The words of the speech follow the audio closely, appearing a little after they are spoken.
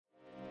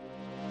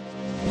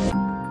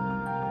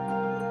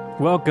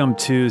Welcome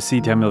to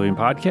Seed Time Living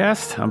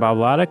Podcast. I'm Bob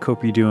Loddick.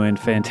 Hope you're doing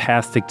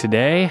fantastic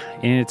today.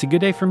 And it's a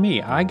good day for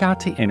me. I got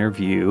to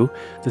interview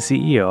the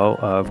CEO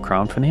of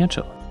Crown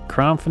Financial.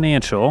 Crown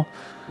Financial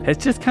has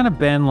just kind of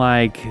been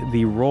like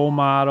the role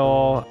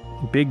model,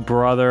 big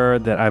brother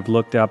that I've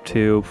looked up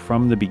to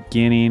from the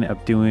beginning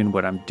of doing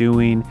what I'm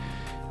doing.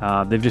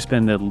 They've just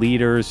been the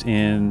leaders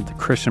in the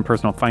Christian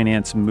personal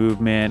finance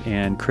movement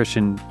and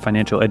Christian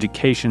financial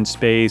education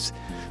space.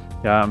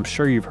 I'm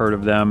sure you've heard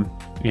of them.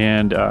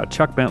 And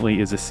Chuck Bentley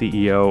is the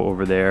CEO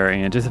over there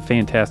and just a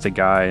fantastic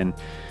guy. And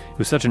it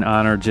was such an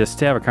honor just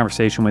to have a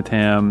conversation with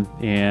him.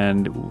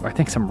 And I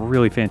think some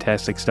really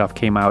fantastic stuff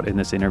came out in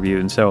this interview.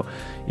 And so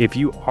if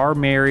you are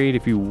married,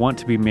 if you want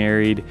to be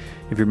married,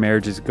 if your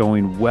marriage is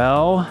going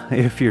well,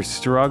 if you're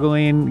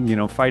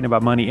struggling, fighting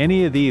about money,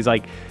 any of these, I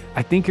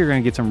think you're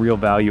going to get some real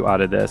value out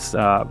of this.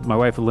 My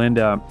wife,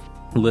 Linda,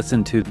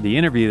 listened to the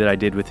interview that I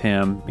did with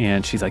him,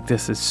 and she's like,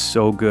 this is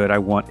so good. I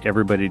want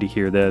everybody to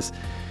hear this.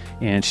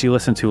 And she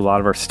listened to a lot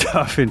of our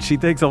stuff, and she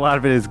thinks a lot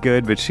of it is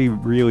good, but she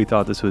really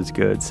thought this was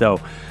good. So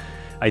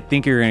I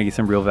think you're going to get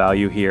some real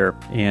value here.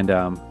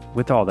 And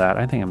with all that,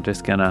 I think I'm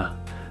just going to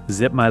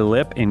zip my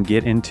lip and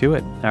get into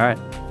it. All right.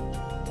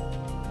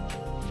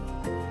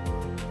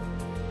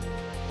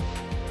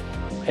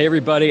 Hey,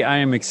 everybody. I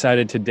am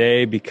excited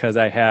today because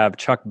I have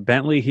Chuck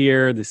Bentley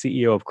here, the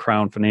CEO of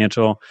Crown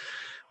Financial,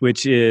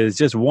 which is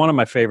just one of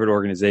my favorite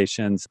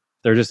organizations.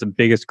 They're just the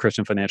biggest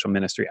Christian financial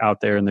ministry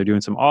out there, and they're doing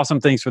some awesome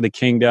things for the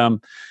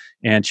kingdom.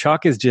 And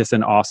Chuck is just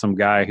an awesome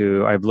guy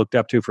who I've looked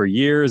up to for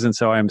years. And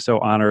so I'm so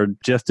honored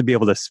just to be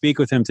able to speak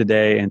with him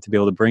today and to be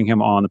able to bring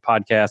him on the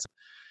podcast.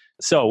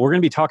 So we're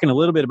going to be talking a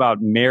little bit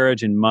about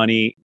marriage and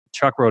money.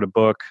 Chuck wrote a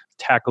book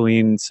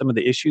tackling some of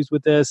the issues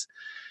with this.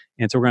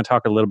 And so we're going to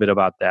talk a little bit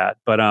about that.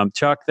 But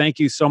Chuck, thank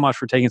you so much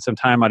for taking some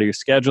time out of your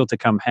schedule to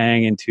come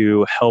hang and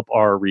to help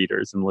our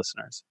readers and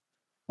listeners.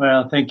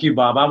 Well, thank you,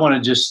 Bob. I want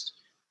to just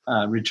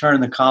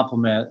return the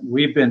compliment.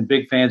 We've been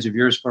big fans of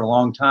yours for a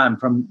long time.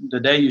 From the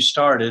day you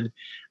started,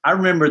 I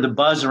remember the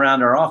buzz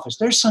around our office.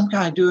 There's some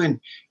guy doing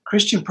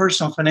Christian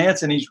personal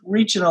finance, and he's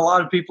reaching a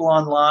lot of people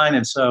online.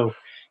 And so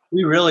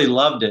we really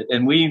loved it.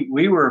 And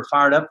we were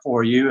fired up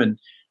for you. And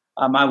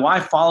my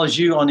wife follows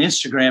you on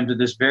Instagram to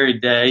this very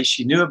day.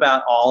 She knew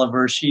about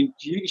Oliver. She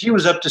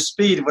was up to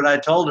speed when I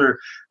told her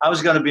I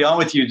was going to be on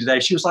with you today.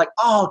 She was like,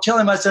 oh, tell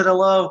him I said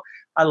hello.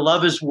 I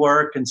love his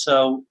work. And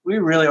so we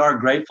really are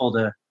grateful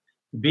to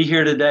be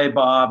here today,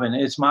 Bob. And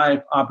it's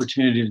my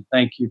opportunity to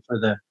thank you for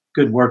the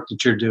good work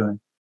that you're doing.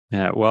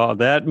 Yeah, well,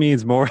 that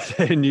means more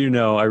than you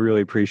know. I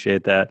really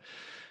appreciate that.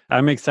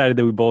 I'm excited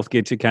that we both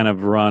get to kind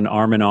of run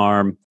arm in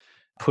arm,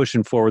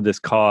 pushing forward this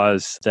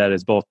cause that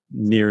is both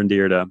near and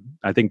dear to,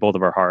 I think, both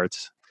of our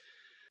hearts.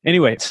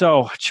 Anyway,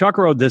 so Chuck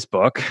wrote this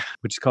book,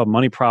 which is called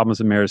Money Problems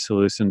and Marriage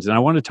Solutions. And I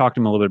wanted to talk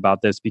to him a little bit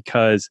about this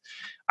because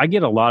I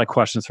get a lot of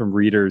questions from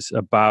readers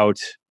about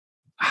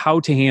how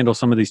to handle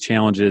some of these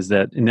challenges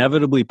that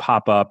inevitably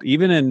pop up,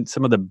 even in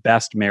some of the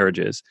best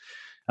marriages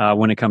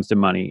when it comes to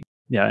money.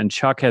 Yeah, and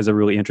Chuck has a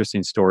really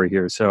interesting story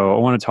here. So I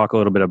want to talk a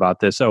little bit about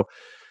this. So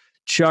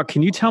Chuck,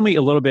 can you tell me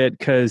a little bit,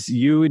 because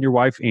you and your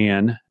wife,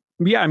 Ann,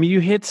 you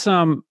hit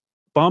some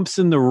bumps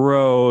in the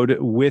road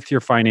with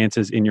your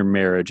finances in your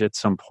marriage at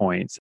some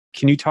points.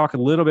 Can you talk a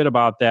little bit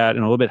about that and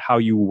a little bit how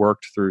you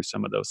worked through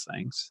some of those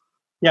things?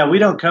 Yeah, we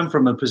don't come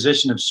from a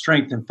position of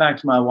strength. In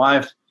fact, my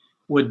wife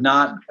would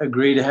not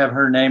agree to have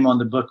her name on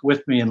the book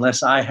with me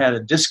unless I had a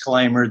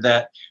disclaimer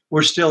that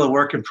we're still a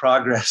work in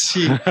progress.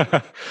 She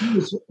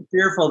was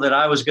fearful that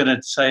I was going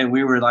to say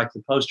we were like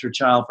the poster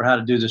child for how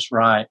to do this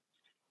right.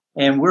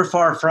 And we're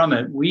far from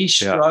it. We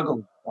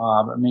struggled,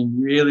 Bob. I mean,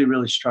 really,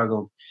 really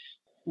struggled.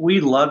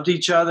 We loved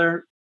each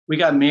other. We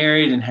got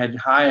married and had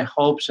high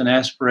hopes and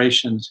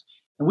aspirations.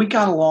 And we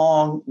got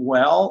along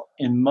well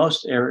in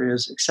most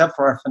areas except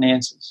for our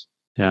finances.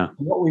 Yeah.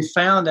 And what we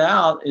found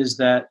out is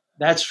that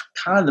that's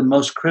kind of the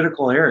most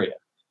critical area.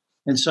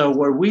 And so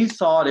where we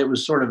thought it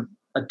was sort of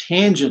a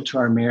tangent to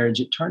our marriage,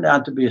 it turned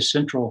out to be a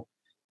central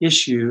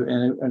issue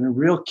and a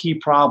real key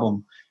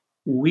problem.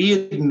 We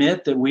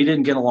admit that we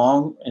didn't get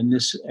along in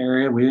this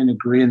area. We didn't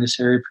agree in this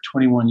area for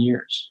 21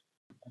 years.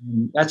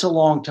 That's a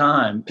long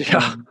time.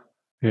 Yeah.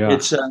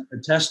 It's a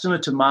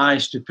testament to my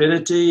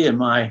stupidity and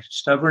my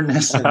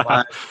stubbornness and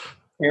my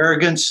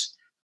arrogance.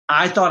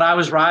 I thought I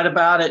was right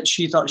about it.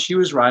 She thought she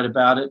was right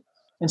about it.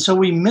 And so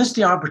we missed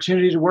the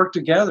opportunity to work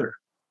together.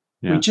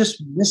 Yeah. We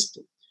just missed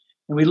it.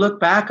 And we look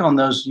back on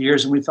those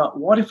years and we thought,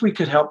 what if we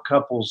could help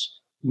couples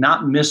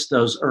not miss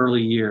those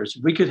early years?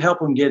 If we could help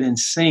them get in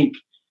sync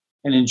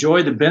and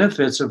enjoy the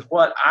benefits of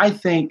what I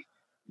think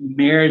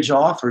marriage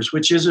offers,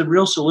 which is a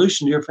real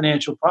solution to your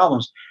financial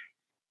problems.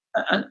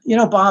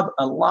 Bob,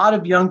 a lot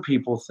of young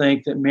people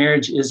think that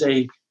marriage is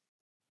a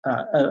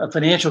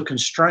financial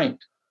constraint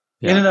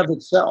in and of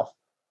itself.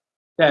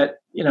 That,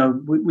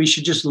 we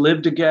should just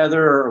live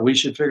together, or we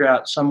should figure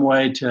out some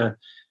way to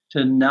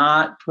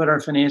not put our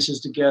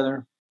finances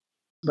together.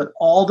 But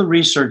all the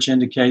research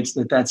indicates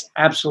that that's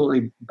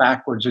absolutely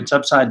backwards. It's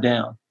upside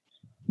down.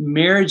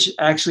 Marriage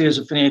actually is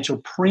a financial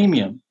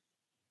premium.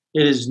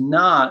 It is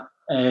not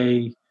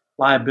a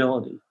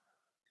liability.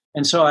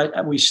 And so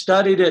we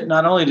studied it.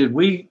 Not only did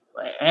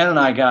Ann and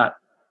I got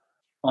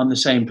on the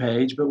same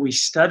page, but we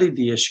studied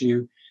the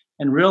issue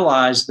and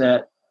realized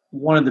that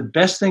one of the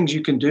best things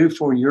you can do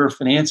for your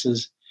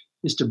finances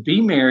is to be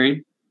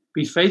married,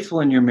 be faithful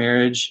in your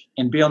marriage,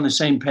 and be on the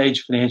same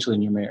page financially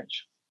in your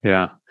marriage.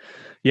 Yeah.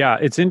 Yeah.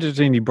 It's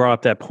interesting you brought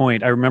up that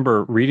point. I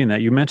remember reading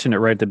that. You mentioned it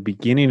right at the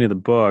beginning of the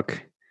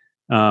book.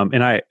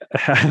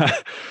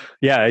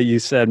 Yeah, you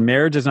said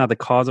marriage is not the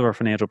cause of our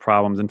financial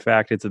problems. In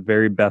fact, it's the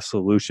very best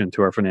solution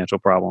to our financial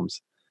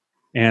problems.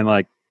 And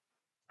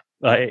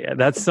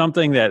that's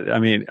something that,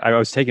 I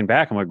was taken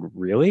back. I'm like,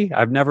 really?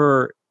 I've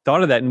never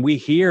thought of that. And we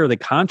hear the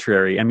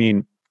contrary.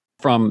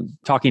 From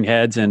talking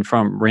heads and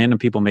from random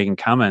people making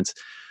comments,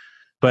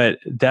 but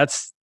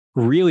that's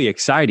really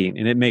exciting.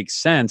 And it makes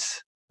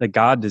sense that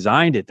God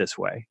designed it this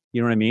way.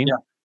 You know what I mean? Yeah.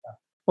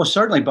 Well,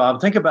 certainly,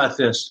 Bob. Think about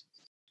this.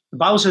 The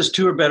Bible says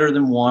two are better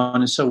than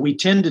one. And so we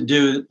tend to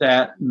do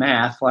that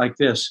math like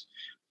this.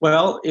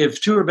 Well,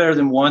 if two are better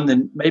than one,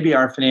 then maybe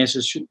our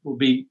finances will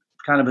be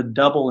kind of a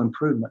double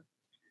improvement.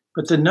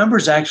 But the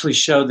numbers actually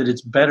show that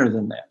it's better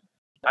than that.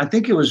 I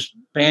think it was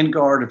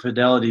Vanguard or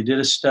Fidelity did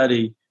a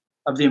study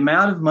of the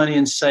amount of money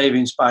in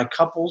savings by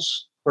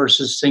couples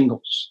versus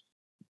singles.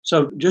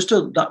 So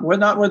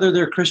not whether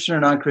they're Christian or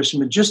non-Christian,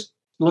 but just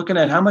looking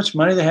at how much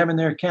money they have in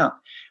their account.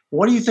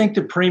 What do you think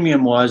the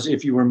premium was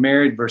if you were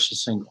married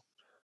versus single?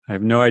 I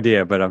have no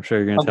idea, but I'm sure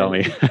you're going to tell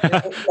me.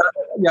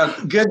 Yeah,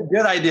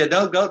 good idea.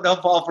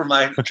 Don't fall for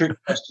my trick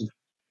question.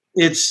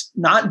 It's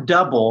not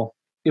double.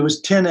 It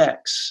was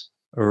 10x.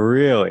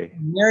 Really?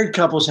 Married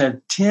couples had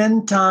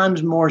 10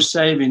 times more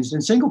savings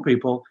than single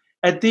people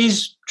at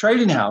these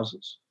trading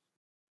houses.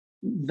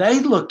 They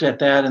looked at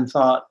that and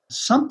thought,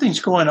 something's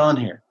going on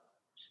here.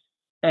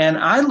 And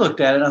I looked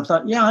at it and I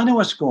thought, yeah, I know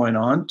what's going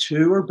on.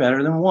 Two are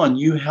better than one.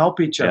 You help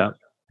each other.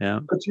 Yeah.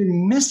 But you're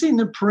missing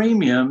the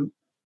premium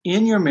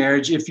in your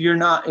marriage if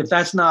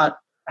that's not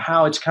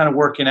how it's kind of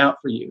working out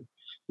for you.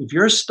 If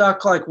you're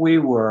stuck like we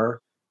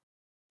were,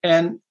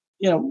 and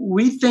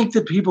we think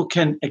that people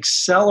can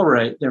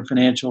accelerate their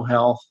financial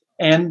health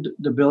and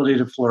the ability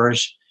to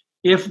flourish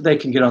if they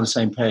can get on the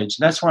same page.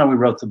 And that's why we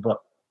wrote the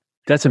book.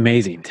 That's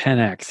amazing.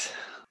 10x.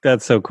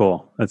 That's so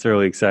cool. That's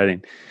really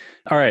exciting.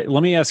 All right,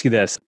 let me ask you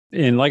this.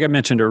 And like I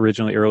mentioned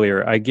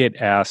earlier, I get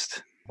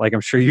asked, like I'm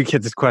sure you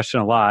get this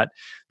question a lot,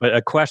 but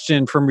a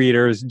question from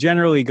readers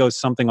generally goes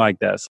something like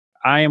this.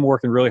 I am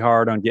working really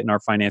hard on getting our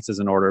finances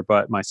in order,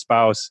 but my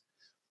spouse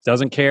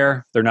doesn't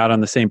care. They're not on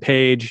the same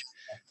page.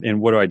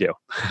 And what do I do?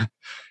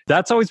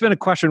 That's always been a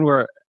question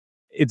where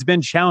it's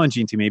been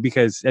challenging to me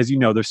because, as you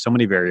know, there's so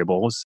many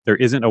variables. There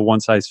isn't a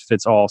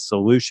one-size-fits-all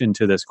solution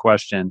to this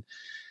question.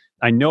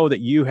 I know that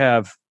you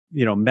have,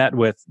 met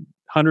with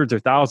hundreds or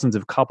thousands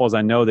of couples.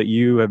 I know that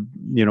you have,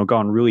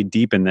 gone really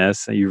deep in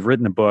this. You've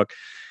written a book.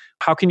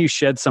 How can you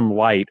shed some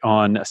light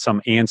on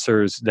some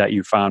answers that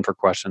you found for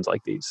questions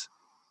like these?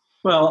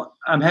 Well,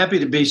 I'm happy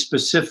to be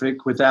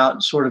specific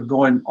without sort of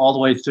going all the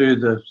way through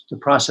the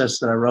process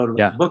that I wrote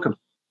about the book about.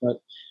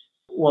 But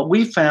what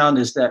we found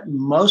is that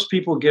most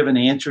people give an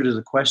answer to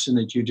the question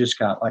that you just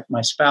got, like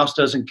my spouse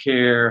doesn't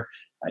care,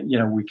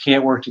 we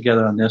can't work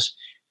together on this.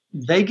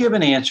 They give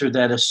an answer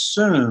that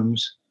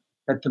assumes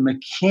that the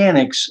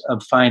mechanics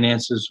of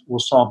finances will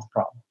solve the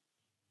problem.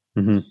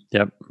 Mm-hmm.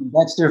 Yep.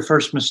 That's their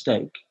first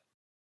mistake.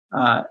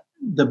 A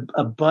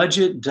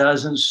budget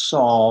doesn't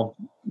solve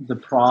the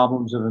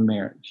problems of a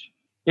marriage.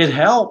 It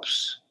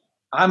helps.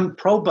 I'm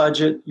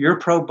pro-budget. You're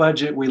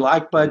pro-budget. We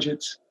like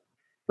budgets.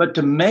 But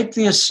to make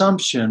the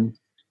assumption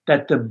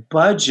that the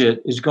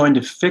budget is going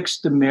to fix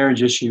the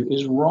marriage issue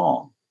is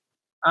wrong.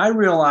 I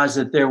realized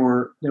that there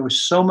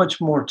was so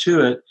much more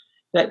to it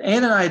that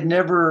Ann and I had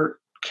never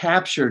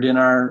captured in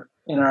our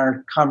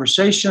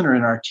conversation or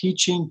in our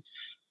teaching.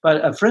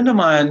 But a friend of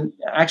mine,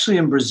 actually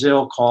in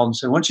Brazil, called and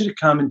said, I want you to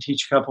come and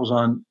teach couples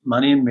on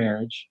money and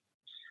marriage.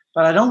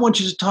 But I don't want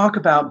you to talk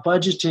about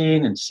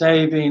budgeting and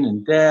saving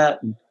and debt.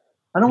 And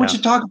I don't want you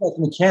to talk about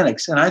the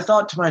mechanics. And I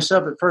thought to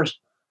myself at first,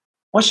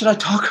 what should I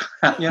talk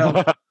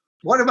about?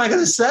 What am I going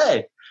to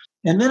say?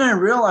 And then I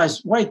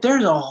realized, wait,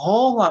 there's a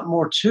whole lot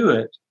more to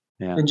it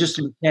than just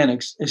the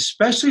mechanics,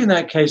 especially in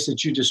that case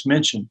that you just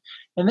mentioned.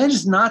 And that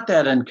is not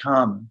that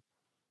uncommon,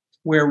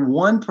 where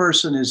one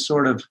person is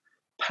sort of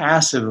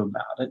passive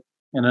about it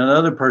and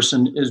another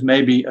person is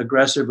maybe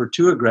aggressive or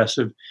too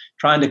aggressive,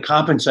 trying to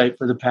compensate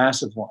for the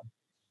passive one.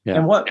 Yeah.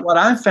 And what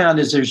I've found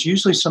is there's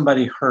usually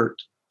somebody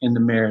hurt in the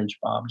marriage,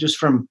 Bob, just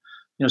from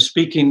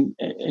speaking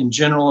in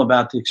general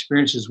about the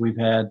experiences we've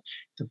had.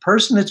 The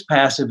person that's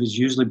passive has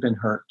usually been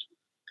hurt,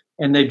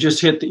 and they've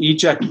just hit the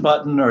eject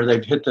button or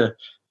they've hit the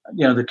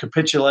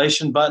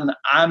capitulation button.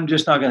 I'm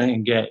just not going to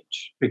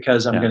engage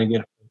because I'm going to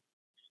get hurt,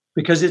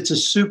 because it's a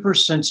super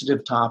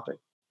sensitive topic.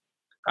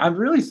 I've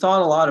really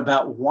thought a lot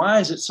about why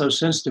is it so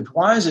sensitive?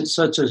 Why is it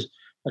such a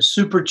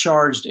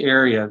supercharged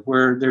area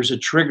where there's a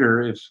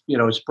trigger if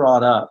it's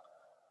brought up?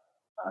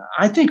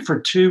 I think for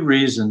two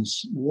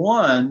reasons.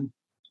 One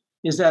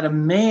is that a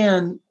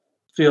man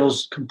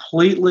feels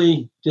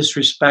completely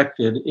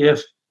disrespected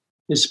if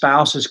his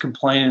spouse is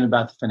complaining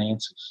about the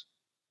finances.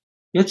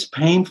 It's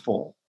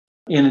painful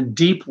in a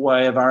deep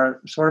way of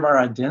our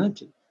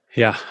identity.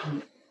 Yeah.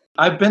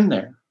 I've been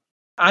there.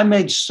 I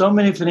made so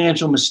many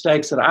financial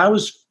mistakes that I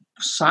was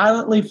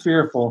silently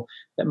fearful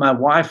that my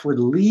wife would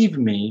leave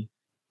me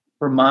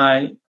for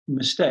my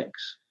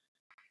mistakes.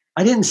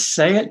 I didn't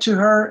say it to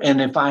her,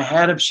 and if I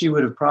had, she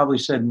would have probably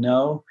said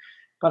no,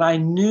 but I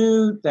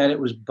knew that it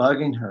was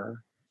bugging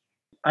her.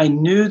 I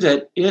knew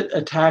that it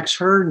attacks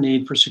her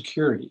need for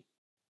security.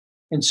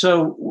 And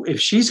so if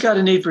she's got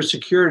a need for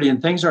security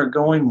and things aren't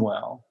going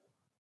well,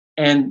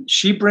 and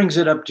she brings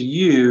it up to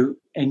you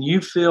and you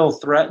feel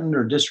threatened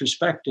or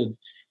disrespected, and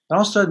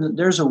all of a sudden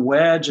there's a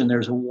wedge and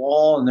there's a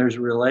wall and there's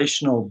a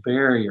relational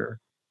barrier,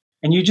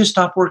 and you just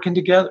stop working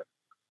together.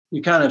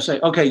 You kind of say,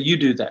 okay, you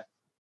do that.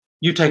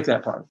 You take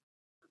that part.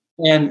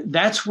 And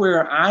that's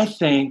where I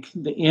think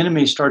the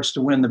enemy starts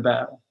to win the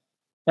battle.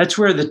 That's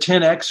where the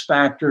 10X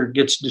factor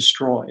gets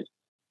destroyed,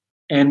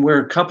 and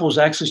where couples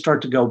actually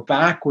start to go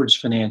backwards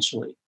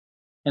financially,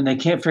 and they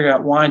can't figure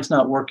out why it's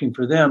not working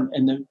for them.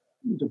 And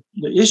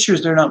the issue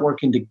is they're not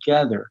working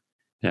together.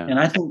 Yeah. And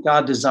I think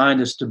God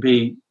designed us to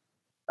be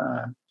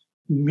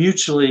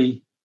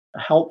mutually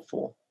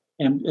helpful.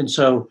 And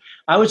so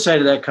I would say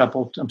to that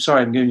couple, I'm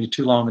sorry, I'm giving you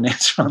too long an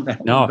answer on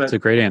that. No, it's a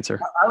great answer.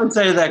 I would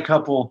say to that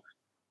couple,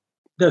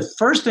 the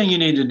first thing you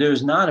need to do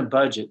is not a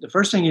budget. The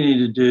first thing you need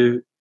to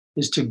do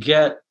is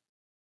to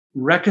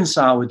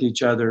reconcile with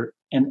each other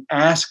and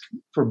ask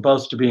for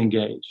both to be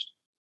engaged.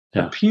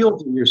 Yeah. Appeal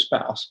to your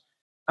spouse.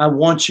 I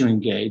want you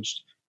engaged.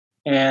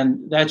 And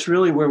that's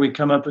really where we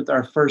come up with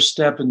our first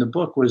step in the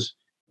book was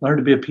learn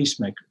to be a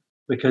peacemaker.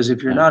 Because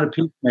if you're not a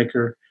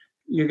peacemaker,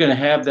 you're going to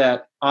have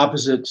that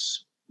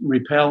opposites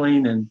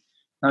repelling and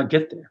not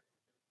get there.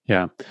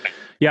 Yeah.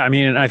 Yeah. I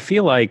mean, and I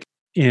feel like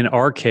in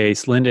our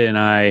case, Linda and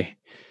I,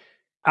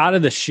 out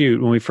of the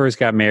chute, when we first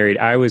got married,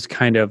 I was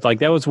kind of like,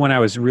 that was when I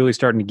was really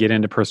starting to get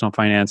into personal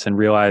finance and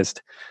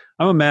realized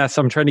I'm a mess.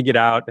 I'm trying to get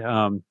out.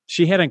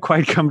 She hadn't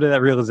quite come to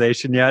that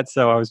realization yet.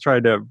 So I was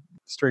trying to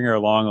string her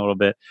along a little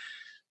bit.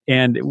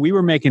 And we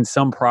were making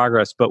some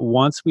progress. But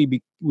once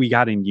we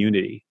got in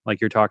unity, like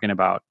you're talking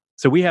about,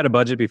 so we had a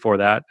budget before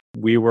that.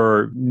 We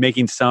were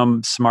making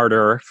some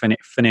smarter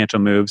financial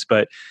moves,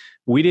 but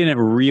we didn't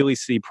really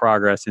see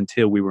progress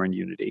until we were in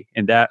unity.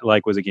 And that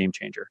was a game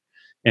changer.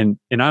 And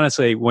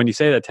honestly, when you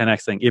say that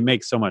 10X thing, it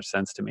makes so much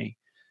sense to me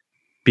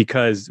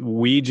because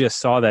we just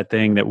saw that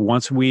thing that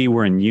once we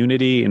were in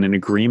unity and in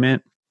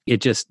agreement,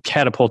 it just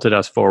catapulted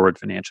us forward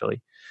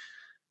financially.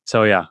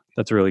 So yeah,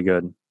 that's really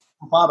good.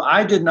 Bob,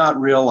 I did not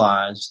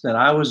realize that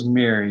I was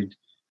married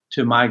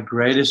to my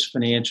greatest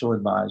financial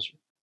advisor.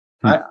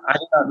 I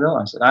did not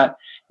realize it.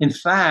 In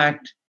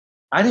fact,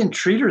 I didn't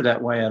treat her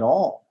that way at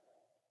all.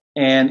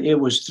 And it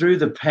was through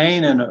the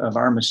pain of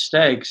our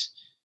mistakes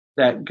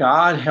that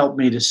God helped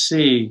me to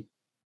see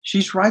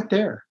she's right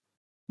there.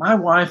 My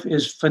wife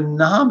is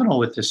phenomenal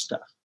with this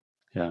stuff.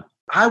 Yeah.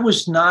 I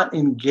was not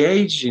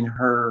engaged in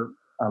her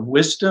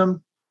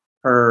wisdom,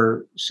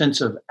 her sense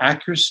of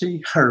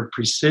accuracy, her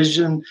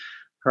precision,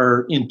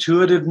 her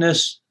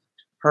intuitiveness,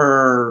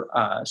 her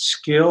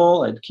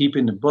skill at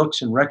keeping the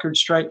books and records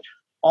straight.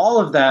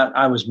 All of that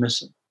I was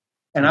missing.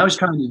 And I was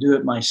trying to do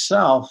it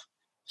myself,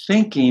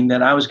 thinking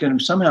that I was going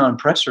to somehow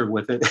impress her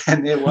with it.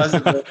 And it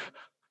wasn't.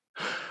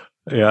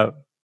 Yeah,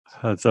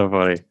 that's so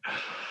funny.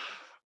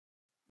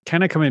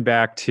 Kind of coming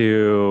back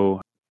to,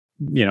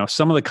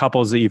 some of the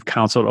couples that you've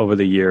counseled over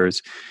the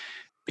years,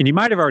 and you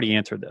might have already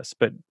answered this,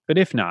 but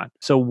if not,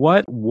 so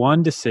what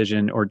one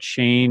decision or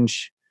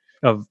change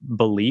of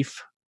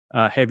belief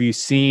have you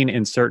seen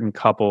in certain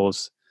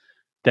couples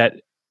that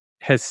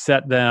has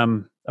set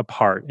them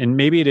apart? And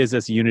maybe it is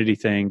this unity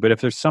thing, but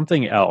if there's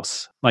something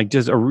else, like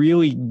just a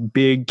really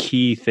big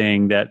key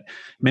thing that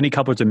many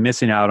couples are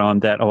missing out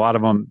on that a lot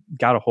of them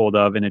got a hold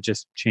of and it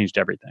just changed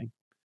everything.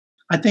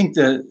 I think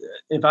that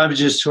if I would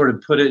just sort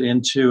of put it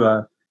into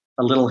a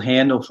little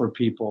handle for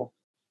people,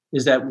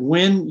 is that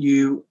when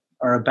you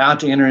are about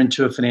to enter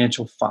into a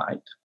financial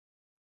fight,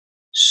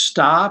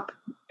 stop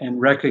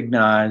and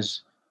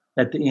recognize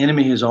that the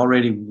enemy has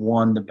already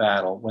won the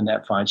battle when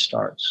that fight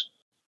starts.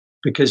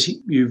 Because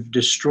you've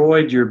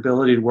destroyed your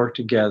ability to work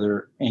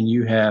together and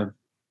you have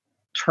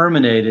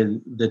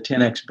terminated the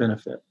 10X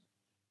benefit.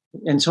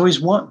 And so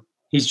he's won.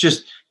 He's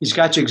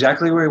got you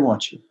exactly where he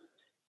wants you.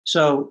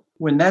 So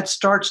when that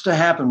starts to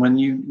happen, when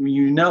you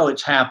know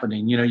it's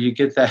happening, you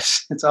get that,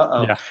 it's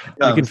Yeah,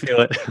 you can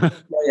feel it.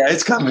 Yeah,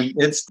 it's coming.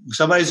 It's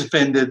somebody's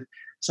offended.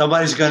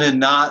 Somebody's going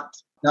to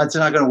it's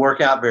not going to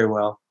work out very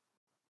well.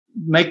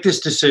 Make this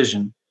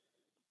decision.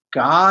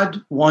 God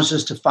wants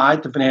us to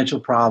fight the financial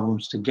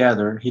problems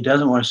together. He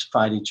doesn't want us to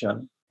fight each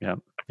other.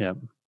 Yeah.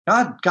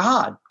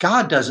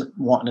 God doesn't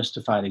want us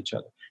to fight each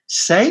other.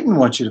 Satan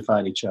wants you to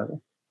fight each other.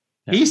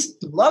 Yeah. He's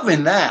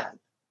loving that.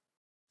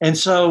 And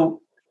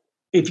so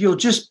if you'll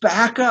just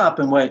back up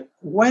and wait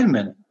a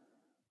minute.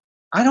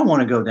 I don't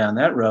want to go down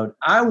that road.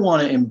 I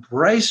want to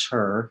embrace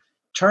her,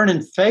 turn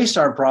and face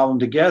our problem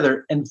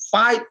together and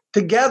fight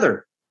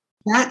together.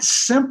 That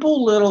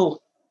simple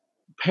little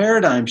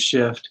paradigm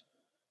shift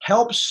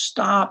help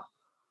stop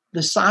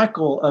the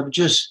cycle of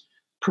just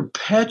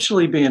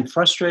perpetually being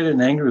frustrated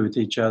and angry with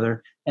each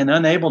other and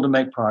unable to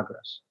make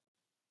progress.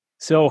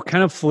 So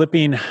kind of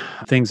flipping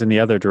things in the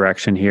other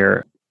direction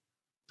here.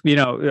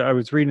 I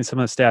was reading some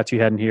of the stats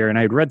you had in here, and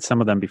I had read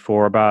some of them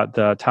before about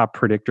the top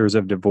predictors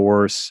of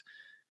divorce.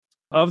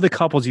 Of the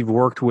couples you've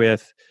worked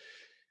with,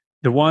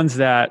 the ones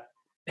that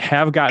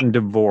have gotten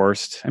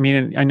divorced, I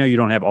mean, I know you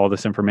don't have all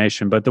this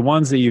information, but the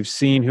ones that you've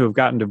seen who have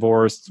gotten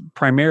divorced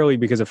primarily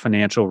because of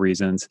financial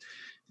reasons,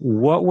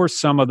 what were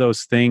some of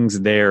those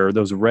things there,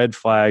 those red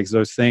flags,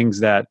 those things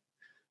that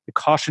the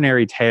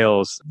cautionary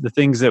tales, the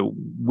things that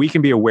we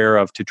can be aware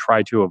of to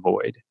try to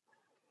avoid?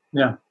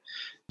 Yeah,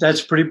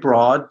 that's pretty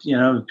broad.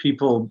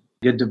 People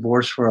get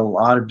divorced for a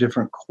lot of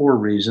different core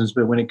reasons,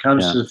 but when it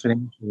comes to the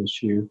financial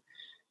issue,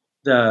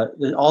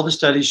 all the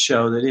studies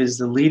show that it is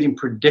the leading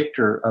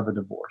predictor of a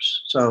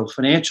divorce. So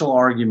financial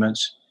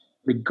arguments,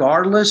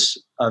 regardless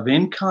of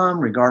income,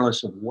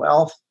 regardless of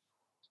wealth,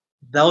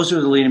 those are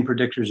the leading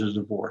predictors of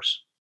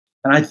divorce.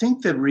 And I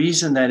think the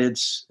reason that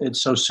it's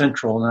so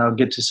central, and I'll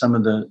get to some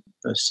of the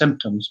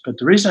symptoms, but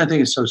the reason I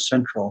think it's so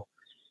central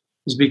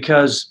is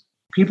because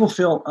people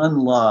feel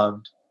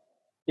unloved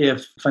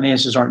if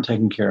finances aren't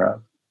taken care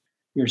of.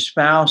 Your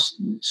spouse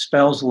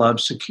spells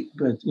love,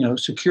 security,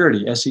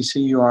 security.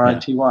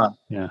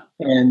 Yeah.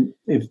 And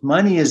if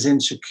money is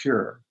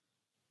insecure,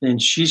 then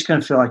she's going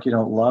to feel like you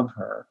don't love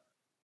her.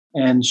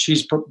 And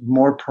she's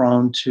more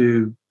prone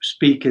to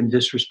speak in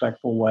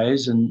disrespectful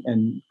ways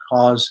and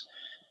cause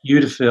you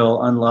to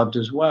feel unloved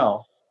as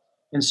well.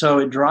 And so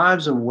it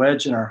drives a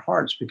wedge in our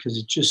hearts because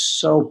it's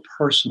just so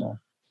personal.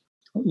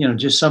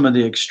 Just some of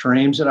the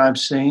extremes that I've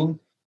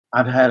seen.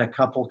 I've had a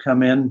couple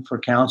come in for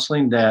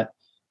counseling that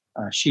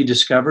she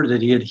discovered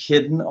that he had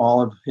hidden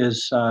all of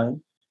his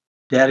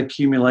debt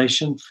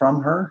accumulation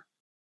from her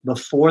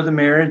before the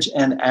marriage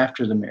and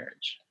after the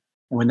marriage.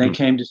 And when they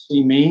came to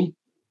see me,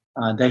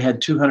 they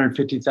had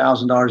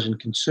 $250,000 in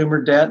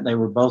consumer debt. They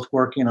were both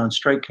working on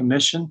straight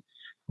commission.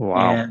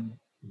 Wow. And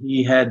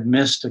he had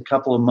missed a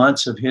couple of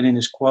months of hitting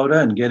his quota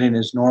and getting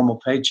his normal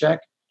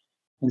paycheck.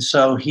 And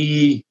so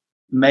he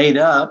made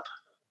up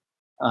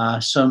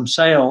some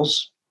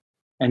sales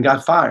and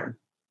got fired.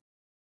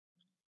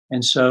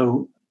 And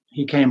so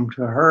he came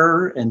to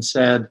her and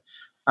said,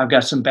 I've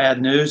got some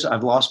bad news.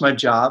 I've lost my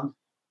job.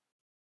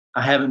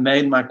 I haven't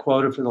made my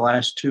quota for the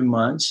last 2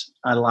 months.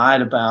 I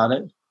lied about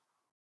it.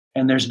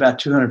 And there's about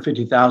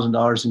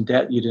 $250,000 in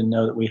debt you didn't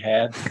know that we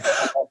had.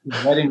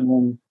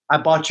 I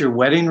bought your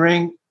wedding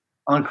ring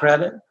on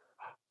credit.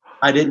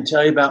 I didn't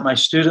tell you about my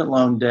student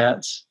loan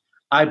debts.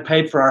 I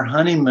paid for our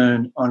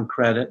honeymoon on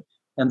credit.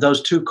 And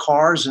those 2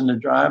 cars in the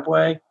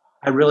driveway,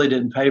 I really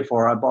didn't pay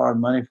for. I borrowed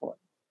money for it.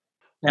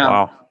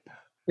 Now,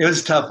 It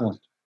was a tough one.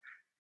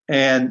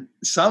 And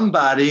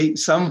somebody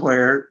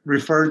somewhere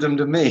referred them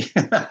to me.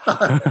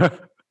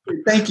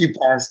 Thank you,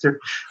 Pastor.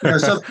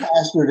 Some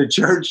pastor at a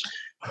church.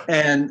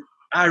 And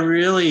I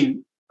really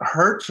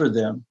hurt for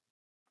them.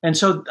 And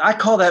so I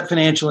call that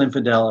financial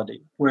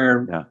infidelity,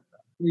 where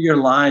you're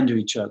lying to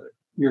each other.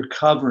 You're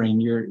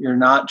covering. You're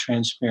not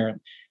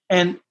transparent.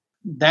 And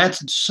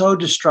that's so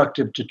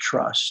destructive to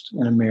trust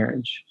in a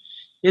marriage.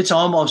 It's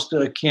almost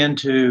akin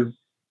to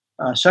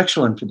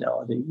sexual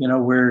infidelity,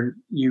 where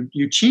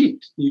you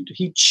cheat.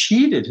 He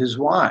cheated his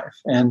wife.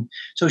 And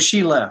so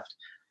she left.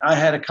 I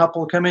had a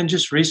couple come in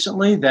just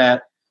recently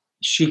that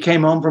she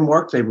came home from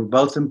work. They were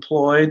both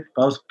employed,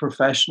 both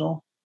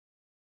professional.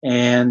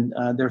 And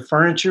their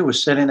furniture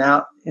was sitting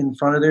out in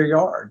front of their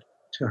yard,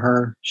 to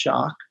her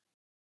shock.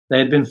 They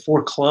had been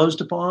foreclosed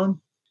upon.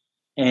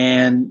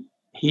 And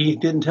he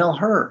didn't tell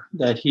her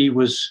that he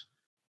was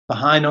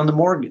behind on the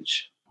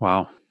mortgage.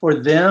 Wow. For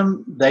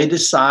them, they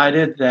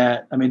decided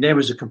that, there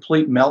was a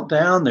complete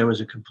meltdown. There was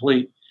a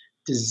complete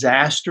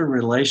disaster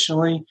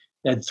relationally.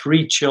 They had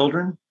 3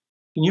 children.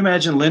 Can you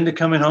imagine Linda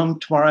coming home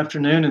tomorrow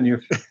afternoon and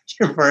your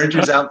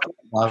furniture's out?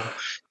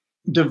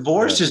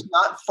 Divorce is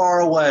not far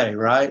away,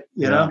 right?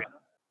 You know,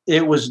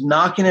 it was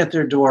knocking at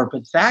their door,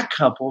 but that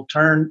couple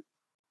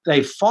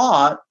they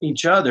fought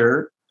each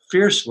other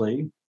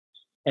fiercely.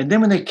 And then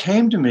when they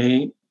came to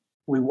me,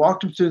 we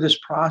walked them through this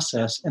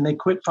process and they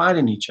quit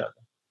fighting each other.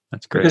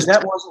 That's great. Because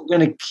that wasn't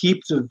going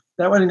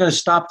to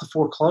stop the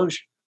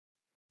foreclosure.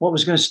 What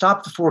was going to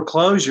stop the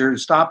foreclosure,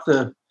 stop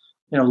the,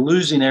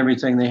 losing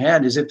everything they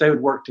had, is if they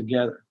would work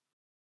together.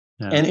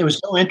 Yeah. And it was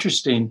so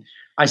interesting.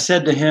 I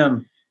said to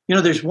him,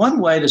 there's one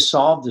way to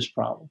solve this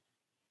problem.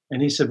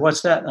 And he said,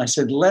 what's that? And I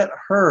said, let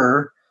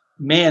her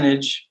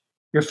manage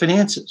your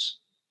finances.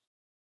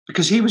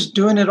 Because he was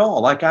doing it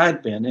all like I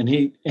had been. And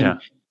he had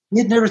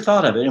never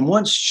thought of it. And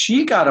once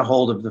she got a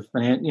hold of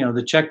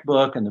the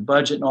checkbook and the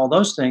budget and all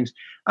those things,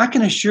 I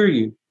can assure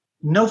you,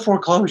 no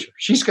foreclosure.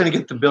 She's going to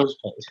get the bills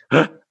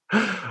paid.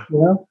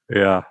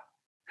 Yeah.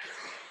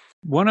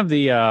 One of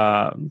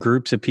the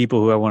groups of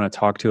people who I want to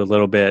talk to a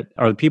little bit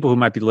are the people who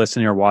might be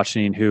listening or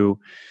watching who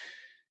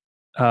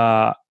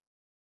can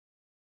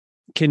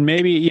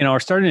maybe, are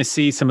starting to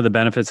see some of the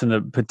benefits and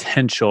the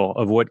potential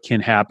of what can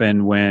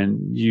happen when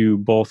you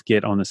both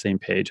get on the same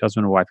page,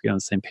 husband and wife get on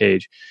the same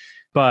page.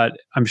 But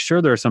I'm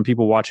sure there are some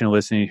people watching and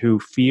listening who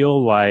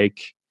feel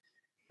like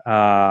it's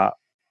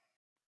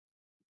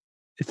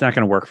not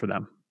going to work for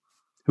them,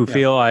 who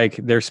feel like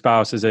their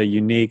spouse is a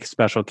unique,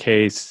 special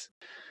case.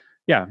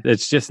 Yeah,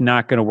 it's just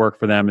not going to work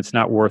for them. It's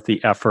not worth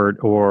the effort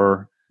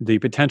or the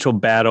potential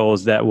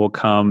battles that will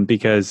come,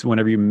 because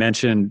whenever you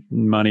mention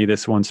money,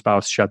 this one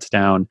spouse shuts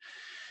down.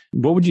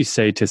 What would you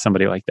say to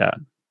somebody like that?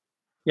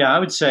 Yeah, I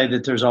would say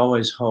that there's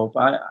always hope.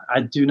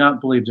 I do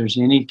not believe there's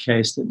any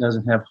case that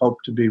doesn't have hope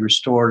to be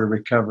restored or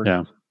recovered.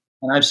 Yeah.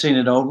 And I've seen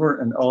it over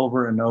and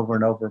over and over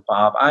and over,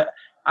 Bob.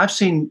 I've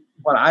seen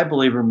what I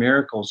believe are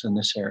miracles in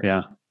this area.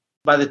 Yeah.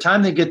 By the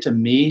time they get to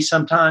me,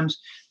 sometimes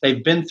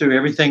they've been through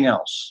everything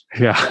else.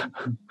 Yeah.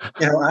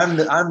 I'm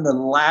the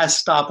last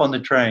stop on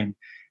the train,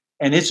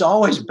 and it's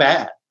always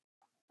bad.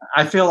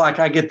 I feel like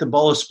I get the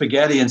bowl of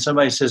spaghetti and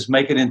somebody says,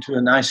 make it into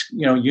a nice,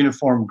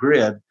 uniform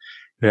grid.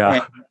 Yeah.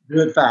 And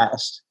do it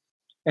fast.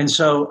 And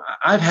so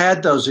I've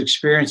had those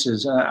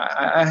experiences.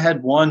 I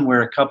had one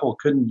where a couple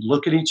couldn't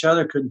look at each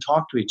other, couldn't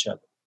talk to each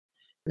other.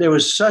 There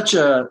was such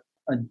a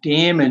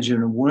damage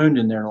and a wound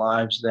in their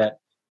lives that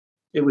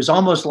it was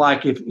almost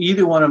like if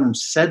either one of them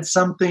said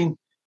something,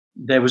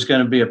 there was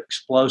going to be an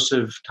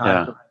explosive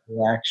type of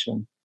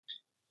reaction.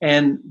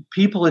 And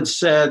people had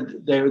said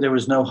there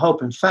was no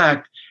hope. In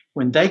fact,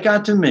 when they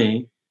got to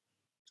me,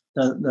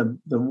 the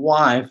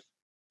wife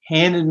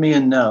handed me a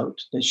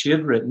note that she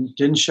had written,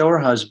 didn't show her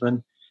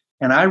husband,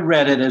 and I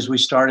read it as we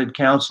started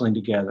counseling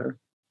together.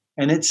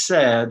 And it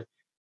said,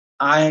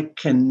 I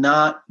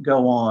cannot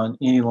go on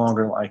any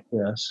longer like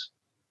this.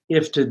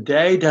 If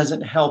today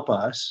doesn't help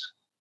us,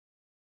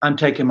 I'm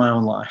taking my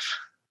own life.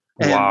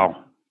 And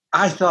wow.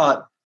 I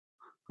thought,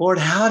 Lord,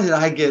 how did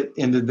I get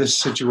into this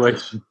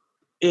situation?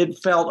 It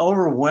felt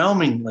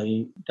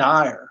overwhelmingly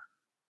dire.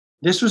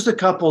 This was the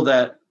couple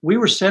that we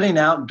were sitting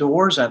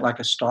outdoors at like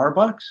a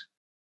Starbucks.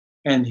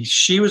 And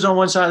she was on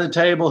one side of the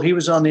table, he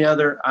was on the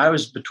other, I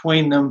was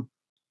between them,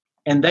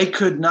 and they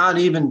could not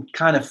even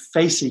kind of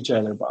face each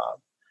other, Bob.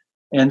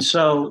 And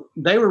so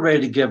they were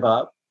ready to give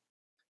up.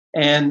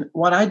 And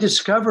what I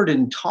discovered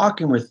in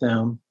talking with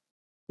them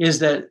is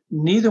that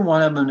neither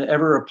one of them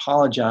ever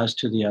apologized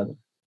to the other.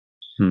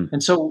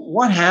 And so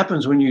what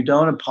happens when you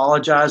don't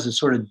apologize and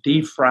sort of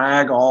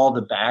defrag all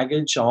the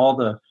baggage, all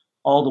the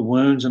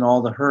wounds and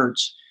all the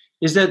hurts,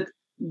 is that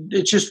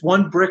it's just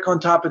one brick on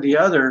top of the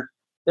other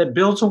that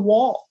builds a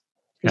wall.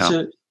 It's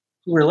a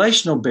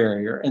relational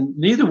barrier, and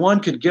neither one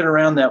could get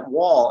around that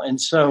wall.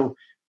 And so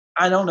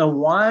I don't know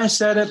why I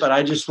said it, but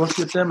I just looked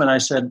at them and I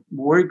said,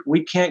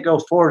 we can't go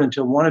forward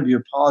until one of you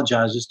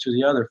apologizes to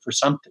the other for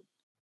something.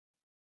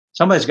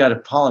 Somebody's got to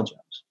apologize.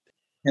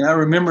 And I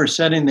remember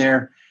sitting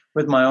there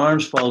with my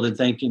arms folded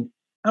thinking,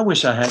 I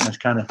wish I hadn't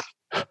kind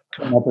of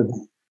come up with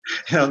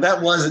it.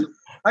 That wasn't,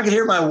 I could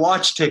hear my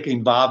watch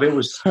ticking, Bob. It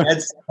was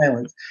dead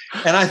silence.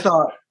 And I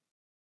thought,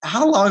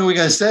 how long are we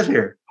going to sit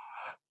here?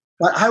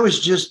 But I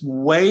was just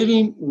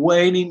waiting.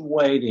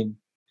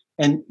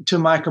 And to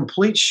my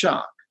complete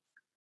shock,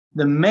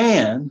 the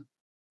man,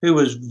 who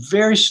was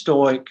very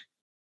stoic,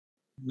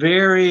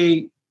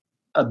 very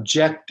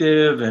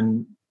objective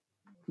and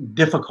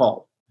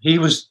difficult, he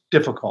was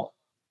difficult.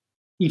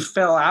 He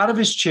fell out of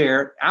his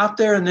chair out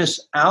there in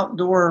this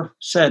outdoor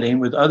setting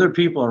with other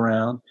people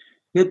around,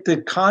 hit the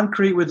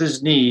concrete with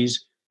his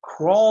knees,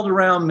 crawled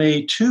around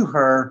me to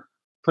her,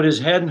 put his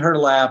head in her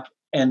lap,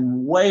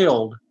 and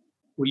wailed,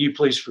 will you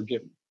please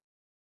forgive me?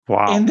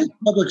 Wow. In this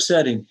public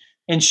setting.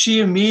 And she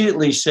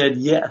immediately said,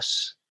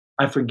 yes,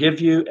 I forgive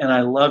you and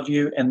I love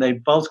you. And they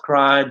both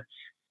cried.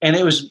 And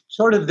it was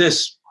sort of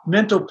this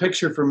mental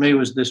picture for me,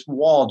 was this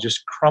wall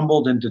just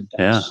crumbled into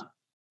dust. Yeah.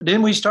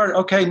 Then we started,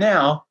 okay,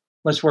 now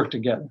let's work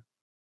together.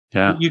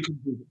 Yeah. You can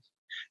do this.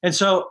 And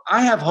so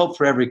I have hope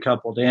for every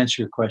couple, to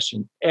answer your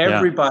question.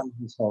 Everybody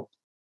has hope.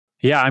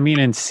 Yeah, I mean,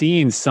 and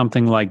seeing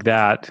something like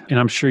that, and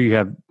I'm sure you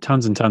have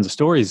tons and tons of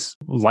stories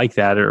like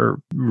that, or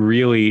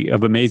really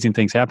of amazing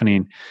things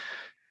happening.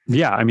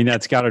 Yeah, I mean,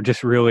 that's got to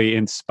just really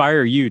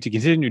inspire you to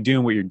continue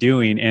doing what you're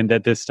doing, and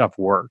that this stuff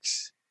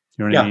works.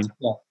 You know what I mean?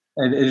 Yeah,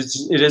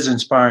 it is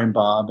inspiring,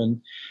 Bob, and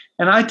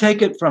I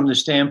take it from the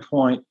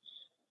standpoint,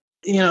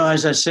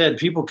 as I said,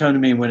 people come to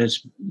me when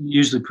it's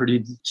usually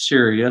pretty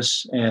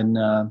serious,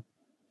 and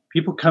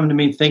people come to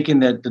me thinking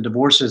that the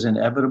divorce is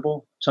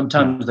inevitable.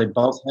 Sometimes they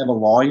both have a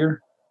lawyer,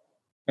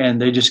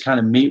 and they just kind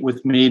of meet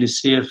with me to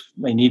see if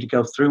they need to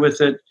go through with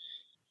it.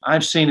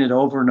 I've seen it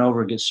over and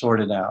over get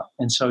sorted out.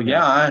 And so,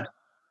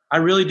 I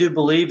really do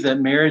believe that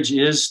marriage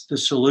is the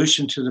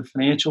solution to the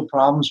financial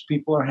problems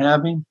people are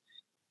having,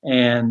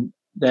 and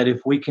that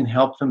if we can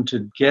help them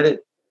to get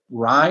it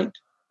right,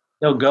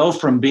 they'll go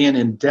from being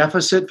in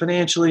deficit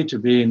financially to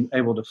being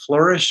able to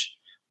flourish,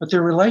 but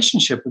their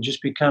relationship will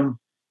just become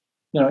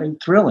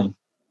thrilling.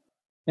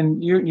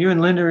 And you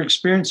and Linda are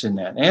experiencing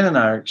that. Ann and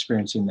I are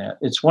experiencing that.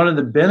 It's one of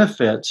the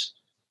benefits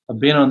of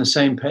being on the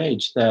same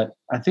page that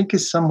I think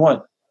is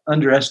somewhat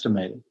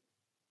underestimated.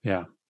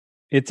 Yeah.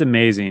 It's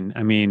amazing.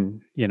 I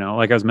mean,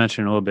 like I was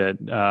mentioning a little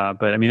bit,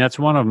 but I mean, that's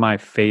one of my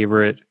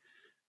favorite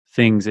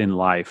things in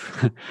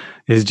life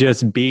is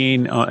just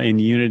being in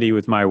unity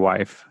with my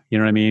wife. You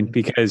know what I mean?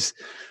 Because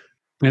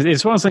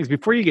it's one of those things,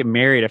 before you get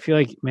married, I feel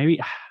like maybe,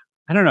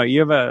 I don't know, you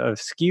have a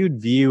skewed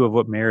view of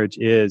what marriage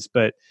is,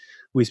 but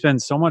we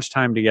spend so much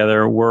time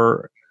together.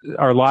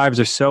 Our lives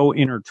are so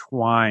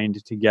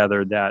intertwined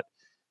together that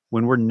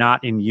when we're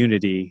not in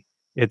unity,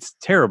 it's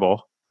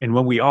terrible. And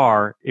when we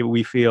are,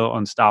 we feel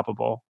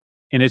unstoppable.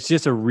 And it's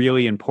just a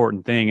really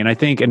important thing. And I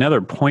think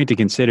another point to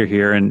consider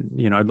here,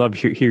 and I'd love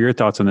to hear your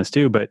thoughts on this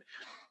too, but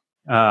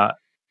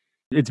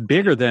it's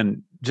bigger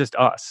than just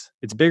us.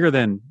 It's bigger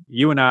than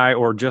you and I,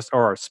 or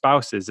our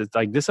spouses. It's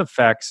like, this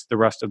affects the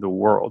rest of the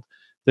world.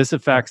 This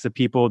affects the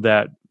people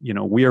that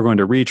we are going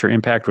to reach or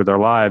impact with our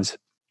lives.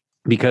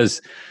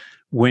 Because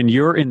when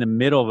you're in the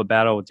middle of a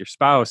battle with your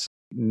spouse,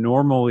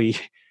 normally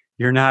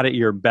you're not at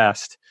your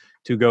best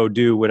to go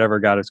do whatever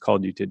God has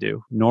called you to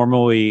do.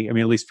 Normally, at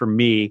least for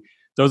me,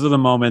 those are the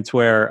moments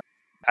where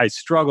I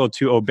struggle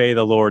to obey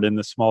the Lord in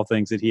the small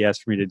things that He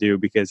asks for me to do,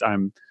 because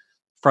I'm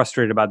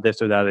frustrated about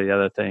this or that or the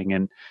other thing.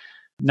 And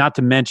not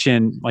to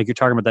mention, like you're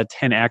talking about that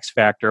 10X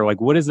factor, like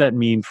what does that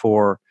mean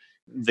for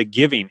the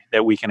giving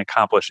that we can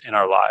accomplish in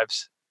our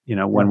lives,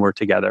 when we're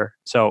together?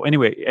 So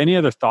anyway, any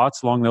other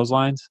thoughts along those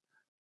lines?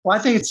 Well,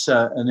 I think it's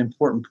an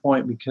important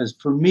point, because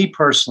for me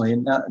personally,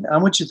 and I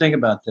want you to think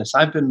about this.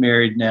 I've been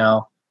married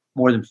now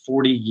more than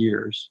 40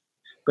 years,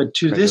 but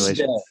to this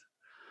day,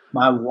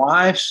 my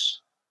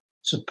wife's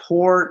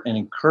support and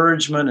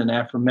encouragement and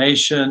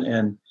affirmation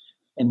and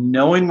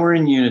knowing we're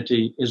in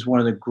unity is one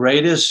of the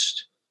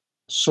greatest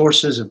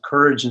sources of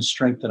courage and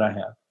strength that I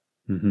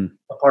have,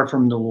 apart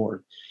from the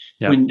Lord.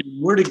 Yep. When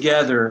we're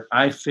together,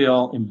 I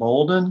feel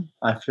emboldened.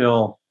 I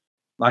feel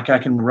like I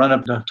can run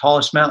up the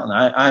tallest mountain.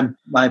 I'm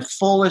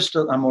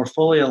more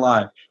fully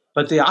alive.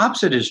 But the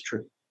opposite is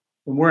true.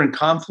 When we're in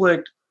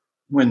conflict,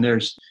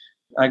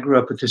 I grew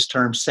up with this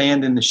term,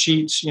 sand in the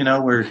sheets,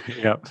 where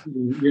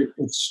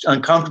it's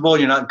uncomfortable.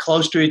 You're not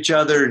close to each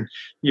other. And,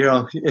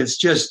 it's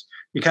just,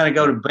 you kind of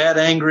go to bed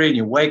angry and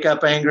you wake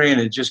up angry,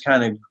 and it's just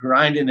kind of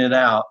grinding it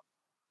out.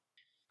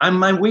 I'm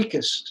my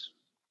weakest.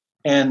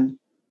 And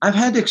I've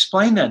had to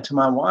explain that to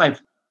my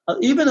wife.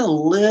 Even a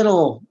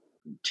little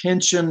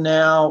tension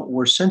now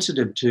we're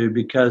sensitive to,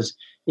 because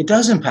it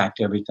does impact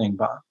everything,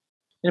 Bob.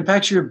 It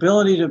impacts your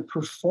ability to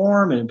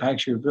perform. It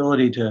impacts your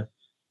ability to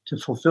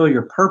fulfill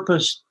your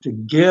purpose, to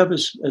give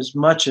as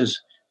much as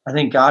I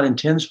think God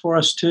intends for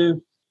us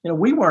to.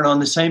 We weren't on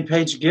the same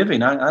page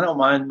giving. I don't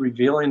mind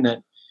revealing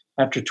that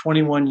after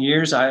 21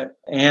 years,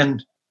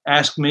 Ann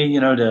asked me,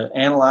 to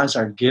analyze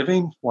our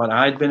giving, what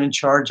I'd been in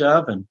charge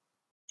of, and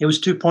it was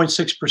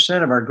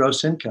 2.6% of our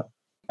gross income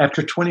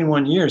after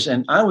 21 years.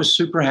 And I was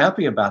super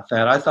happy about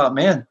that. I thought,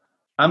 man,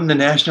 I'm the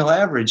national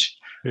average.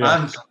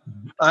 Yeah.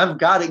 I've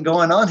got it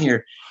going on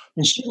here.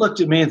 And she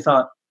looked at me and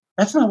thought,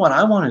 that's not what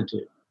I want to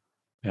do.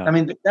 Yeah.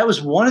 That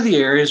was one of the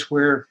areas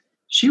where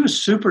she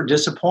was super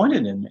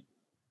disappointed in me.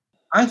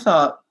 I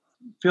thought,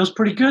 feels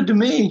pretty good to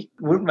me.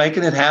 We're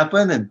making it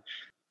happen. And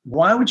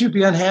why would you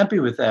be unhappy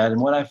with that?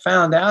 And what I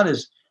found out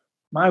is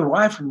my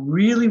wife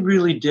really,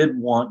 really did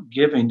want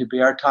giving to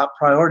be our top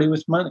priority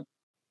with money.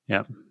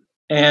 Yeah.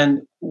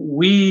 And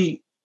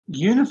we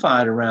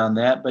unified around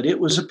that, but it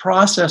was a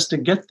process to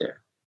get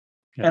there.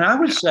 Yeah. And I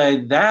would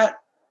say that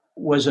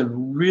was a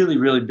really,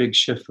 really big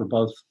shift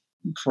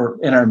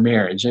in our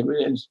marriage. It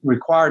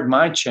required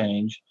my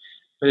change,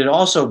 but it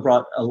also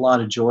brought a lot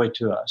of joy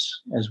to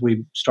us as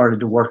we started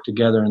to work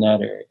together in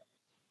that area.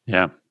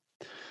 Yeah.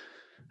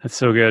 That's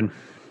so good.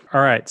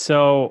 All right.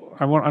 So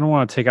I don't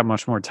want to take up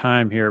much more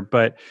time here,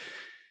 but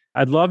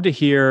I'd love to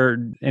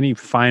hear any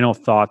final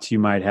thoughts you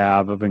might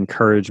have of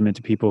encouragement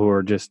to people who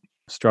are just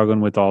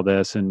struggling with all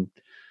this, and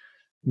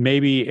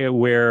maybe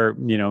where,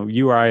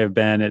 you or I have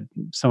been at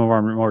some of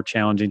our more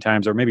challenging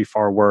times, or maybe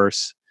far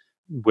worse,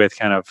 with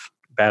kind of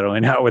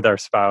battling out with our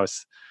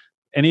spouse.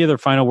 Any other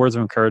final words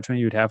of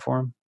encouragement you'd have for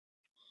them?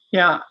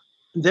 Yeah.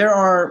 There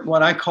are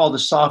what I call the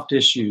soft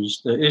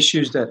issues, the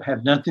issues that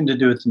have nothing to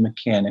do with the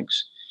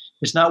mechanics.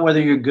 It's not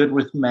whether you're good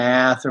with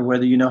math or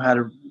whether you know how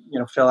to,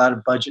 fill out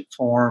a budget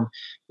form.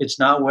 It's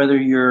not whether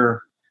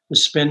you're the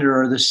spender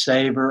or the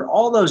saver.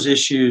 All those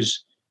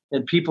issues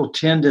that people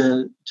tend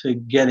to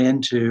get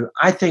into,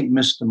 I think,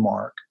 miss the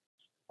mark.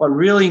 What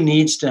really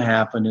needs to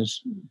happen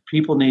is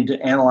people need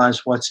to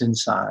analyze what's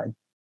inside,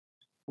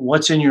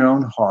 what's in your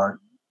own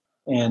heart,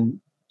 and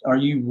are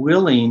you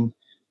willing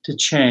to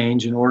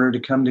change in order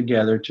to come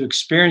together to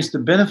experience the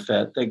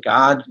benefit that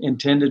God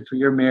intended for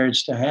your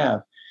marriage to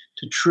have,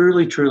 to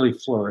truly, truly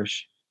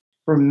flourish.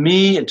 For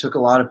me, it took a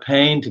lot of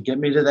pain to get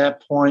me to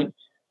that point.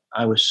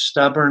 I was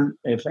stubborn.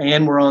 If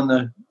Ann were on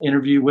the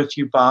interview with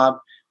you, Bob,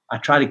 I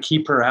try to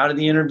keep her out of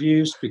the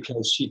interviews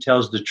because she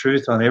tells the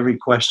truth on every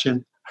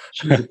question.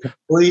 She's a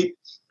complete,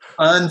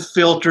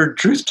 unfiltered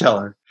truth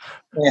teller.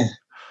 And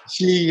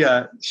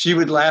she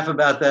would laugh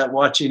about that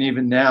watching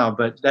even now,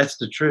 but that's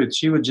the truth.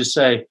 She would just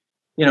say,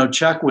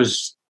 Chuck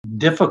was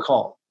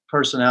difficult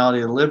personality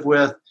to live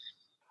with.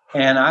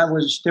 And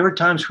there were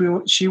times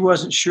she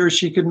wasn't sure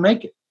she could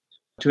make it.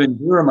 to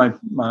endure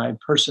my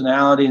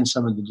personality and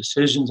some of the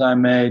decisions I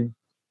made.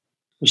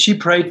 She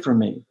prayed for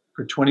me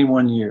for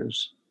 21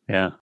 years.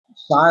 Yeah.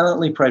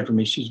 Silently prayed for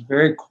me. She's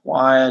very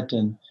quiet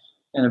and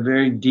a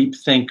very deep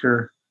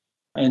thinker.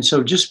 And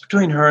so just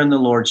between her and the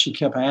Lord, she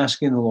kept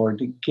asking the Lord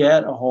to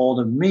get a hold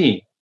of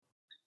me.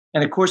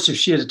 And of course, if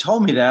she had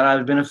told me that, I'd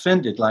have been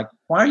offended. Like,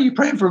 why are you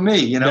praying for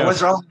me?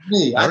 What's wrong with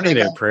me? I don't need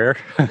a prayer.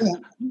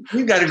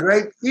 You got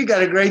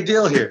a great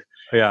deal here.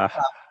 Yeah.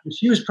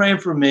 She was praying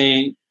for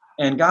me,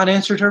 and God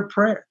answered her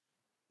prayer.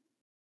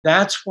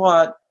 That's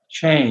what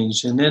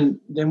changed. And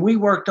then we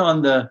worked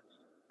on the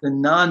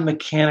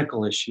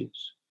non-mechanical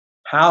issues.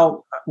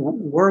 How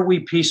were we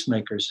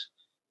peacemakers?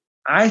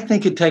 I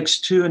think it takes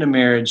two in a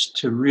marriage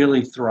to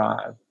really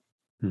thrive,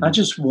 not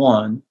just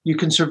one. You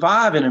can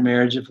survive in a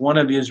marriage if one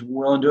of you is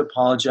willing to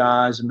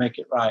apologize and make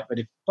it right. But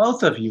if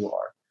both of you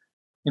are,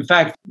 in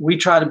fact, we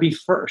try to be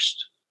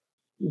first.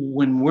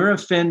 When we're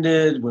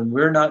offended, when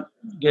we're not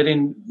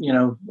getting,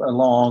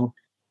 along,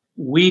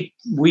 we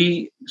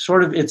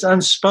sort of, it's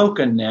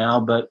unspoken now,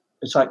 but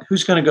it's like,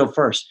 who's going to go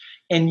first?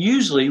 And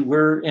usually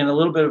we're in a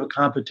little bit of a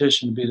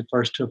competition to be the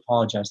first to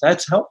apologize.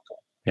 That's helpful.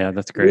 Yeah,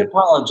 that's great. We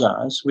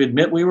apologize. We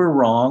admit we were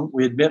wrong.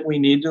 We admit we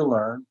need to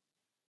learn.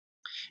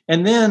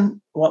 And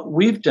then what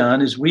we've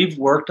done is we've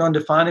worked on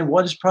defining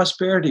what is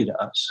prosperity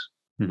to us.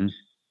 Mm-hmm.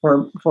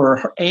 For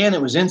her, Anne,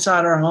 it was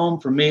inside our home.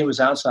 For me, it was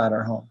outside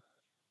our home.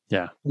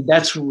 Yeah.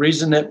 That's the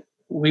reason that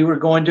we were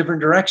going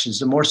different directions.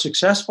 The more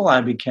successful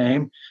I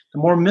became, the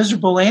more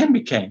miserable Anne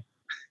became.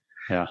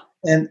 Yeah.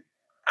 And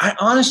I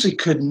honestly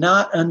could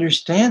not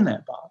understand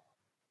that, Bob.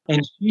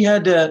 And she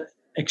had to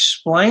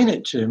explain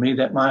it to me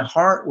that my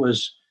heart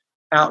was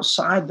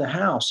outside the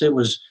house. It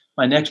was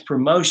my next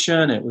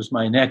promotion. It was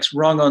my next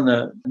rung on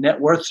the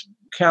net worth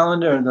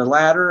calendar and the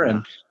ladder.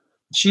 And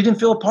she didn't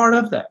feel a part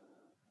of that.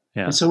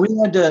 Yeah. And so we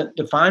had to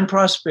define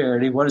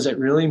prosperity. What does it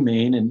really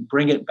mean? And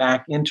bring it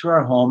back into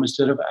our home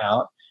instead of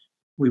out.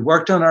 We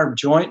worked on our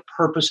joint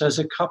purpose as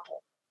a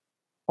couple.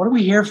 What are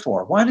we here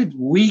for? Why did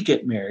we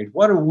get married?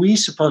 What are we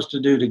supposed to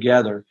do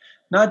together?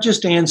 Not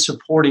just Anne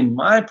supporting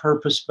my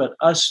purpose, but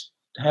us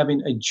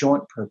having a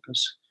joint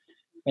purpose.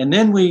 And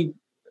then we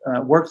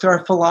worked through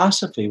our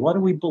philosophy. What do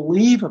we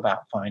believe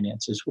about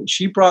finances?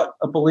 She brought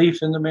a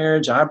belief in the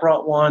marriage. I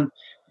brought one.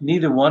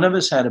 Neither one of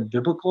us had a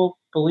biblical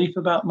belief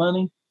about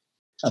money,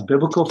 a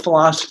biblical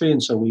philosophy.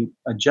 And so we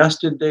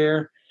adjusted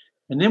there.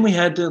 And then we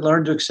had to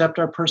learn to accept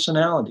our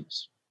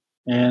personalities.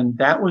 And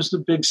that was the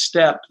big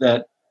step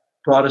that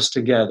brought us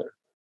together.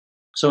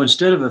 So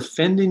instead of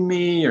offending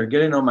me or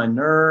getting on my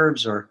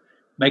nerves or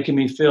making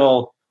me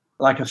feel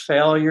like a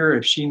failure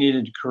if she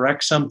needed to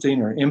correct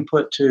something or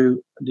input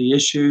to the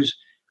issues,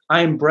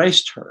 I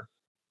embraced her.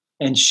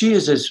 And she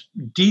is as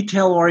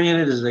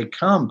detail-oriented as they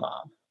come,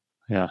 Bob.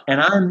 Yeah.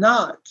 And I'm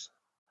not.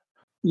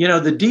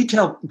 The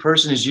detail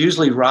person is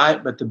usually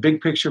right, but the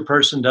big picture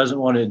person doesn't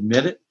want to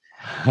admit it.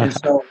 And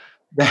so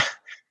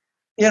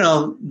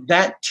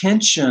that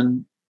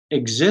tension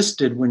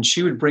existed when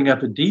she would bring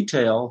up a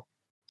detail.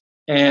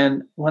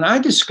 And when I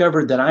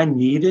discovered that I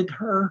needed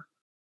her,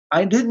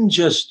 I didn't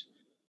just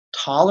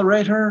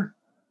tolerate her.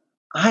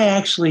 I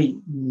actually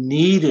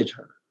needed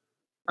her.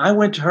 I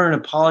went to her and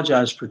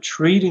apologized for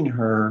treating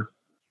her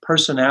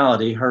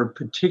personality, her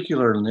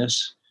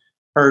particularness,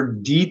 her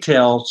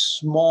detailed,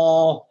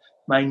 small,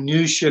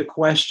 minutia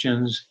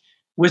questions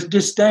with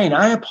disdain.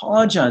 I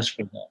apologized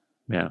for that.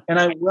 Yeah. And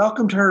I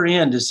welcomed her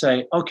in to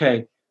say,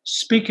 okay,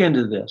 speak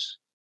into this.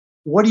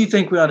 What do you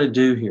think we ought to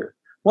do here?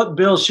 What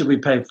bills should we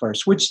pay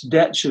first? Which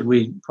debt should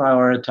we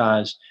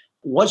prioritize?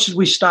 What should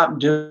we stop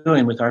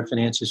doing with our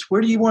finances?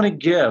 Where do you want to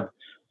give?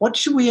 What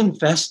should we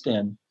invest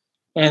in?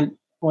 And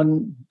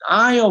when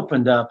I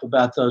opened up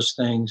about those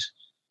things,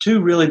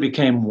 two really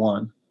became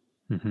one.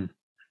 Mm-hmm.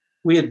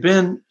 We had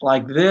been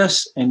like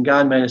this, and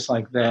God made us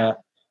like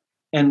that.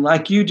 And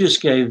like you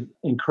just gave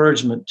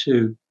encouragement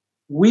to,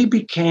 we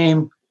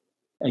became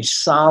a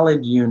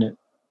solid unit,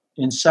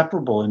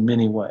 inseparable in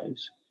many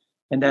ways.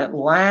 And that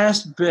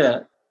last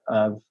bit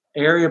of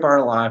area of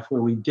our life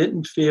where we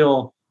didn't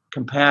feel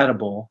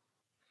compatible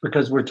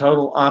because we're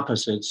total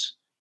opposites,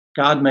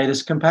 God made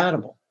us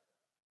compatible.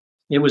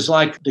 It was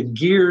like the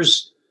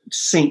gears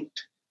synced.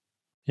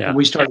 Yeah. And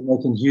we started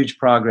making huge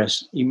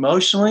progress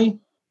emotionally,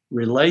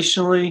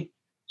 relationally,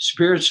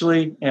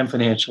 spiritually, and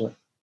financially.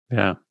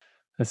 Yeah,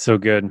 that's so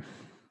good.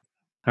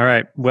 All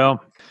right.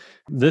 Well,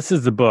 this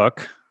is the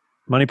book,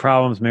 Money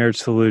Problems, Marriage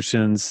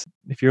Solutions.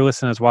 If you're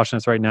listening to us, watching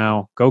us right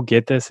now, go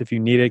get this. If you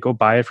need it, go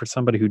buy it for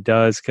somebody who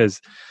does,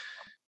 because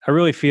I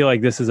really feel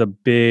like this is a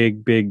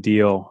big, big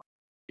deal.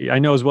 I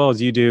know as well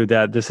as you do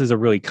that this is a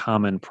really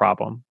common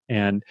problem,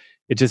 and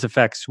it just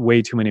affects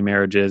way too many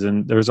marriages,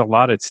 and there's a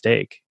lot at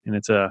stake, and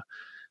it's a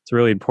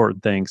really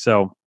important thing.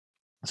 So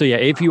yeah,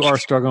 if you are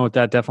struggling with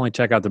that, definitely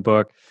check out the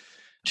book.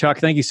 Chuck,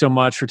 thank you so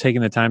much for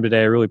taking the time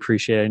today. I really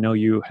appreciate it. I know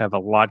you have a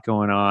lot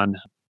going on.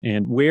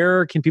 And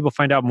where can people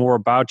find out more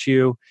about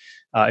you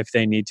if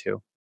they need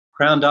to?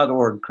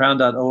 Crown.org,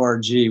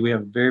 crown.org. We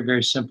have a very,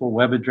 very simple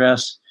web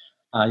address.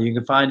 You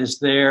can find us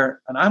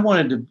there. And I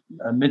wanted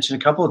to mention a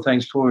couple of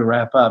things before we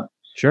wrap up.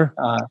 Sure.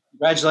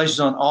 Congratulations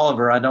on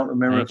Oliver. I don't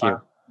remember I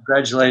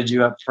congratulated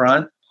you up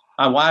front.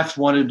 My wife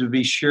wanted to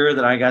be sure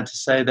that I got to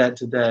say that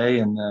today,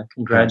 and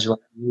congratulate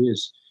you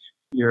as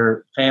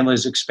your family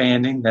is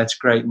expanding. That's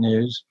great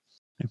news.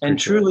 And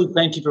truly,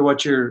 thank you for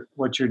what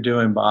you're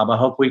doing, Bob. I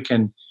hope we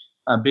can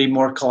be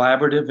more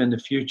collaborative in the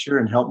future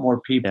and help more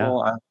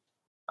people. Yeah.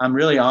 I'm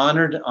really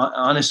honored.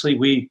 Honestly,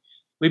 we've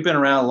been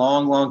around a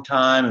long, long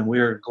time, and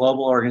we're a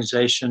global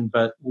organization,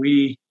 but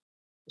we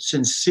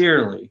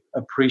sincerely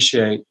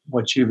appreciate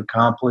what you've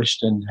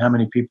accomplished and how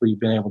many people you've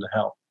been able to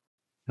help.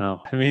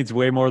 Oh, it means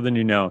way more than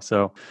you know.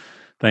 So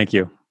thank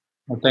you.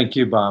 Well, thank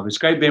you, Bob. It's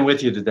great being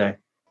with you today.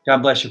 God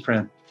bless you,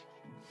 friend.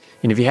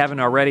 And if you haven't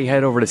already,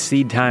 head over to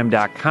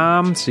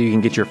seedtime.com so you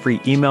can get your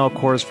free email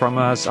course from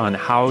us on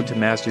how to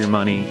master your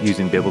money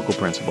using biblical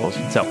principles.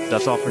 So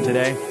that's all for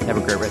today. Have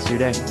a great rest of your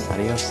day.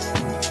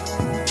 Adios.